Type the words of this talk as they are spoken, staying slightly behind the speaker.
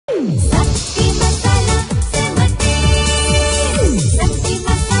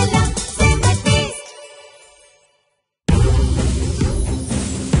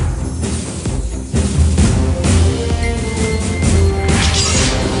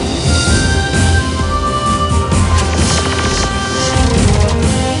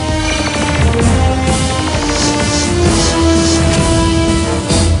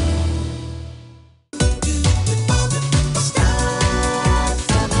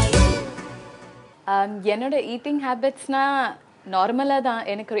என்னோட ஈட்டிங் ஹேபிட்ஸ்னா நார்மலாக தான்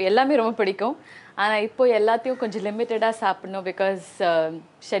எனக்கு எல்லாமே ரொம்ப பிடிக்கும். ஆனால் இப்போ எல்லாத்தையும் கொஞ்சம் லிமிட்டடாக சாப்பிடணும் பிகாஸ்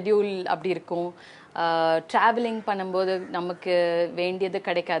ஷெட்யூல் அப்படி இருக்கும். ட்ராவலிங் பண்ணும்போது நமக்கு வேண்டியது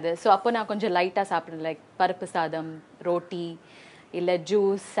கிடைக்காது. ஸோ அப்போ நான் கொஞ்சம் லைட்டாக சாப்பிடுவேன். லைக் பருப்பு சாதம், ரோட்டி, இல்லை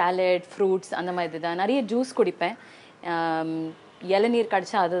ஜூஸ், சாலட், ஃப்ரூட்ஸ் அந்த மாதிரி தான். நிறைய ஜூஸ் குடிப்பேன். இளநீர்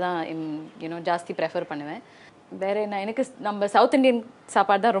கிடச்சா அதுதான் ஜாஸ்தி ப்ரெஃபர் பண்ணுவேன். வேறு என்ன, எனக்கு நம்ம சவுத் இண்டியன்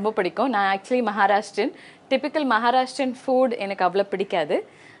சாப்பாடு தான் ரொம்ப பிடிக்கும். நான் actually Maharashtrian. Typical Maharashtrian food எனக்கு அவ்வளோ பிடிக்காது.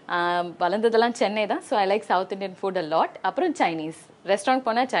 வளர்ந்ததெல்லாம் சென்னை தான். So I like south Indian food a lot. அப்புறம் சைனீஸ் ரெஸ்டாரண்ட்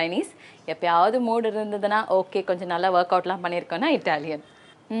போனால் சைனீஸ், எப்போயாவது மூடு இருந்ததுன்னா ஓகே, கொஞ்சம் நல்லா ஒர்க் அவுட்லாம் பண்ணியிருக்கோன்னா இட்டாலியன்.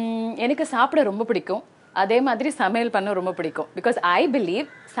 எனக்கு சாப்பிட ரொம்ப பிடிக்கும். அதே மாதிரி சமையல் பண்ண ரொம்ப பிடிக்கும். பிகாஸ் ஐ பிலீவ்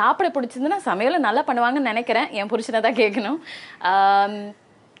சாப்பிட பிடிச்சிருந்துன்னா சமையலும் நல்லா பண்ணுவாங்கன்னு நினைக்கிறேன். என் புருஷனை தான் கேட்கணும்.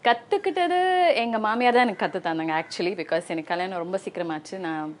 கற்றுக்கிட்டது எங்கள் மாமியார் தான் எனக்கு கற்று தந்தாங்க ஆக்சுவலி. பிகாஸ் எனக்கு கல்யாணம் ரொம்ப சீக்கிரமாச்சு.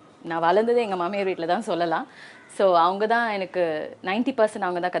 நான் வளர்ந்தது எங்கள் மாமியார் வீட்டில் தான் சொல்லலாம். ஸோ அவங்க தான் எனக்கு 90%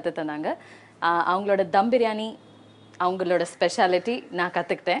 அவங்க தான் கற்று தந்தாங்க. அவங்களோட தம் பிரியாணி அவங்களோட ஸ்பெஷாலிட்டி நான்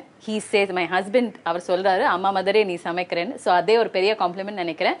கற்றுக்கிட்டேன். ஹீ சேஸ், மை ஹஸ்பண்ட் அவர் சொல்கிறாரு, அம்மா மதரே நீ சமைக்கிறேன்னு. ஸோ அதே ஒரு பெரிய காம்ப்ளிமெண்ட்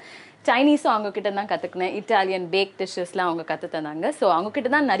நினைக்கிறேன். சைனீஸும் அவங்கக்கிட்ட தான் கற்றுக்கினேன். இட்டாலியன் பேக் டிஷ்ஷஸ்லாம் அவங்க கற்று தந்தாங்க. ஸோ அவங்கக்கிட்ட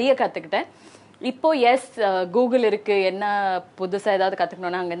தான் நிறைய கற்றுக்கிட்டேன். இப்போது எஸ், கூகுள் இருக்குது, என்ன புதுசாக ஏதாவது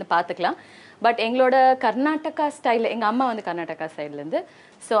கற்றுக்கணுன்னா அங்கேருந்து பார்த்துக்கலாம். பட் எங்களோட கர்நாடகா ஸ்டைலில், எங்கள் அம்மா வந்து கர்நாடகா சைட்லேருந்து,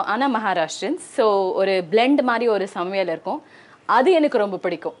 ஸோ ஆனால் மகாராஷ்டிரன்ஸ். ஸோ ஒரு பிளெண்ட் மாதிரி ஒரு சமையல் இருக்கும். அது எனக்கு ரொம்ப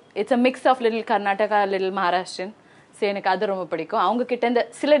பிடிக்கும். It's a mix of little Karnataka, little Maharashtrian. So எனக்கு அது ரொம்ப பிடிக்கும். அவங்க கிட்டேருந்து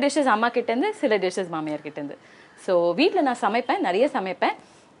சில டிஷ்ஷஸ் அம்மா கிட்டேருந்து, சில டிஷ்ஷஸ் மாமியார் கிட்டேருந்து. ஸோ வீட்டில் நான் சமைப்பேன், நிறைய சமைப்பேன்.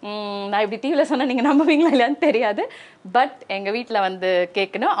 நான் இப்படி டிவியில் சொன்னால் நீங்கள் நம்புவீங்களா இல்லையான்னு தெரியாது. பட் எங்கள் வீட்டில் வந்து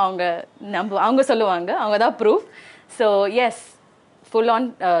கேட்கணும், அவங்க சொல்லுவாங்க, அவங்க தான் proof. So S, full on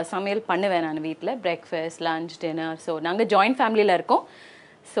சமையல் பண்ணுவேன் நான் வீட்டில். Breakfast, lunch, dinner. ஸோ நாங்கள் ஜாயிண்ட் ஃபேமிலியில் இருக்கோம்.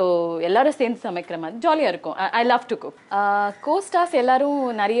 ஸோ எல்லோரும் சேர்ந்து சமைக்கிற மாதிரி ஜாலியாக இருக்கும். I love to cook. Co-stars எல்லோரும்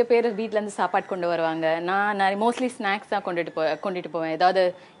நிறைய பேர் வீட்டிலேருந்து சாப்பாடு கொண்டு வருவாங்க. நான் மோஸ்ட்லி ஸ்நாக்ஸ் தான் கொண்டுட்டு போவேன். ஏதாவது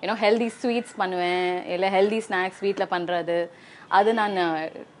ஹெல்தி ஸ்வீட்ஸ் பண்ணுவேன், இல்லை ஹெல்தி ஸ்நாக்ஸ் வீட்டில் பண்ணுறது, அது நான்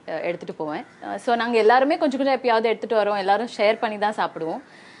எடுத்துகிட்டு போவேன். ஸோ நாங்கள் எல்லாருமே கொஞ்சம் கொஞ்சம் எப்பயாவது எடுத்துகிட்டு வரோம். எல்லோரும் ஷேர் பண்ணி தான் சாப்பிடுவோம்.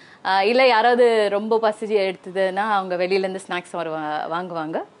 இல்லை யாராவது ரொம்ப பசிச்சு எடுத்ததுன்னா அவங்க வெளியிலேருந்து ஸ்நாக்ஸ்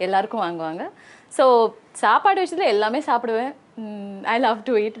வாங்குவாங்க, எல்லாருக்கும் வாங்குவாங்க. ஸோ சாப்பாடு விஷயத்தில் எல்லாமே சாப்பிடுவேன். I love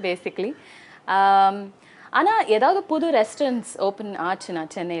to eat basically. ஆனால் ஏதாவது புது ரெஸ்டாரண்ட்ஸ் ஓப்பன் ஆச்சுன்னா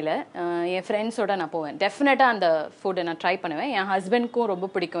சென்னையில் என் ஃப்ரெண்ட்ஸோடு நான் போவேன். டெஃபினட்டாக அந்த ஃபுட்டை நான் ட்ரை பண்ணுவேன். என் ஹஸ்பண்டுக்கும் ரொம்ப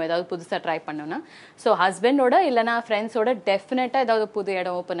பிடிக்கும் ஏதாவது புதுசாக ட்ரை பண்ணோன்னா. ஸோ ஹஸ்பண்டோட இல்லைனா ஃப்ரெண்ட்ஸோட டெஃபினட்டாக ஏதாவது புது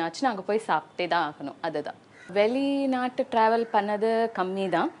இடம் ஓப்பன் ஆச்சுன்னா அங்கே போய் சாப்பிட்டே தான் ஆகணும். அதுதான். வெளிநாட்டு ட்ராவல் பண்ணது கம்மி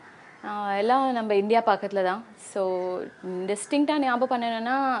தான். எல்லாம் நம்ம இந்தியா பக்கத்தில் தான். ஸோ டிஸ்டிங்க்டாக ஞாபகம்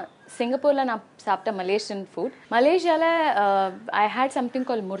பண்ணணுன்னா, சிங்கப்பூரில் நான் சாப்பிட்ட மலேசியன் ஃபுட். மலேசியாவில் ஐ had something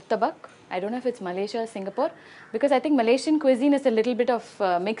call முர்த்தபக். I don't know if it's Malaysia or Singapore, because I think Malaysian cuisine is a little bit of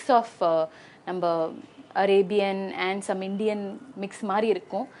mix of நம்ம Arabian and some Indian mix மாதிரி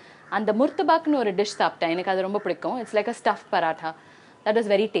இருக்கும். அந்த முர்த்தபாக்னு ஒரு டிஷ் சாப்பிட்டேன், எனக்கு அது ரொம்ப பிடிக்கும். It's like a stuff parotta. That was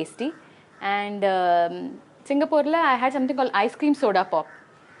very tasty. And சிங்கப்பூரில் ஐ had something call ice cream soda pop.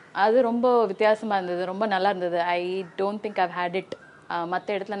 அது ரொம்ப வித்தியாசமாக இருந்தது, ரொம்ப நல்லா இருந்தது. I don't think I've had it மற்ற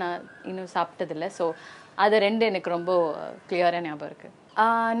இடத்துல நான் இன்னும் சாப்பிட்டதில்லை. ஸோ அது ரெண்டு எனக்கு ரொம்ப கிளியராக ஞாபகம் இருக்குது.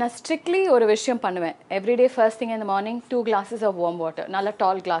 நான் ஸ்ட்ரிக்ட்லி ஒரு விஷயம் பண்ணுவேன். Everyday first thing in the morning 2 glasses of warm water, நல்ல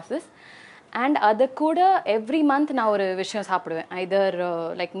டால் கிளாஸஸ். அண்ட் அது கூட எவ்ரி மந்த் நான் ஒரு விஷயம் சாப்பிடுவேன். ஐதர்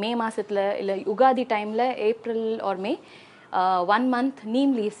லைக் மே மாதத்தில் இல்லை யுகாதி டைமில், ஏப்ரல் ஆர் மே, 1 month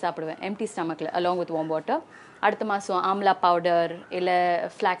நீம் லீவ்ஸ் சாப்பிடுவேன் empty ஸ்டமக்கில் along with warm water. அடுத்த மாதம் ஆம்லா பவுடர், இல்லை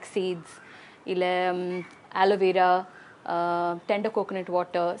ஃப்ளாக்ஸ் சீட்ஸ், இல்லை aloe vera, tender coconut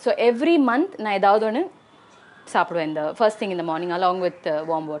water. So every month நான் ஏதாவது ஒன்று சாப்பிடுவேன் இந்த ஃபர்ஸ்ட் திங் இந்த morning along with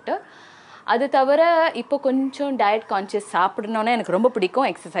warm water. அது தவிர இப்போ கொஞ்சம் டயட் கான்ஷியஸ் சாப்பிடணுன்னா எனக்கு ரொம்ப பிடிக்கும்.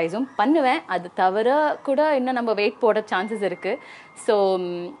 எக்ஸசைஸும் பண்ணுவேன். அது தவிர கூட இன்னும் நம்ம வெயிட் போட சான்சஸ் இருக்குது. ஸோ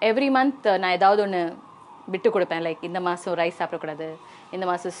எவ்ரி மந்த் நான் ஏதாவது ஒன்று விட்டு கொடுப்பேன். லைக் இந்த மாதம் ரைஸ் சாப்பிடக்கூடாது, இந்த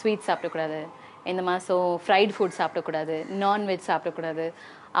மாதம் ஸ்வீட் சாப்பிடக்கூடாது, இந்த மாதம் ஃப்ரைட் ஃபுட் சாப்பிடக்கூடாது, நான்வெஜ் சாப்பிடக்கூடாது,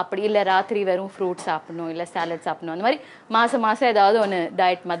 அப்படி இல்லை ராத்திரி வெறும் ஃப்ரூட் சாப்பிடணும், இல்லை சாலட் சாப்பிடணும். அந்த மாதிரி மாதம் ஏதாவது ஒன்று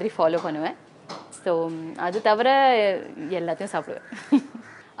டயட் மாதிரி ஃபாலோ பண்ணுவேன். ஸோ அது தவிர எல்லாத்தையும் சாப்பிடுவேன்.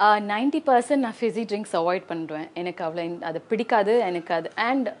 90% நான் ஃபிஸி ட்ரிங்க்ஸ் அவாய்ட் பண்ணுவேன். எனக்கு அவ்வளோ அது பிடிக்காது எனக்கு அது.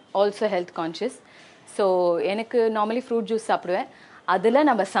 And also health conscious. So எனக்கு நார்மலி ஃப்ரூட் ஜூஸ் சாப்பிடுவேன். அதில்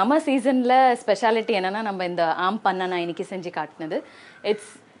நம்ம சம்மர் சீசனில் ஸ்பெஷாலிட்டி என்னென்னா, நம்ம இந்த பண்ண நான் இன்றைக்கி செஞ்சு காட்டினது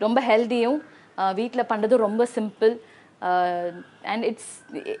இட்ஸ் ரொம்ப ஹெல்த்தியும், வீட்டில் பண்ணுறதும் ரொம்ப சிம்பிள். அண்ட் இட்ஸ்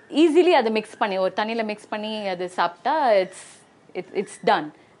ஈஸிலி அதை மிக்ஸ் பண்ணி ஒரு தண்ணியில் மிக்ஸ் பண்ணி அது சாப்பிட்டா இட்ஸ் டன்.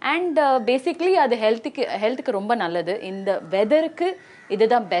 அண்ட் பேசிக்லி அது ஹெல்த்துக்கு ரொம்ப நல்லது. இந்த வெதருக்கு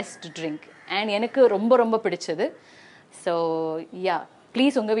இதுதான் பெஸ்ட் ட்ரிங்க். அண்ட் எனக்கு ரொம்ப ரொம்ப பிடிச்சது. ஸோ யா,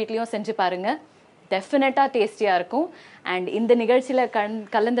 ப்ளீஸ் உங்கள் வீட்லேயும் செஞ்சு பாருங்கள், டெஃபினட்டாக டேஸ்டியாக இருக்கும். அண்ட் இந்த நிகழ்ச்சியில்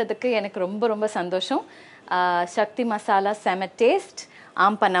கலந்ததுக்கு எனக்கு ரொம்ப ரொம்ப சந்தோஷம். சக்தி மசாலா செம டேஸ்ட்,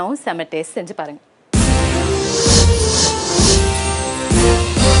 ஆம்பனாவும் செம டேஸ்ட், செஞ்சு பாருங்கள்.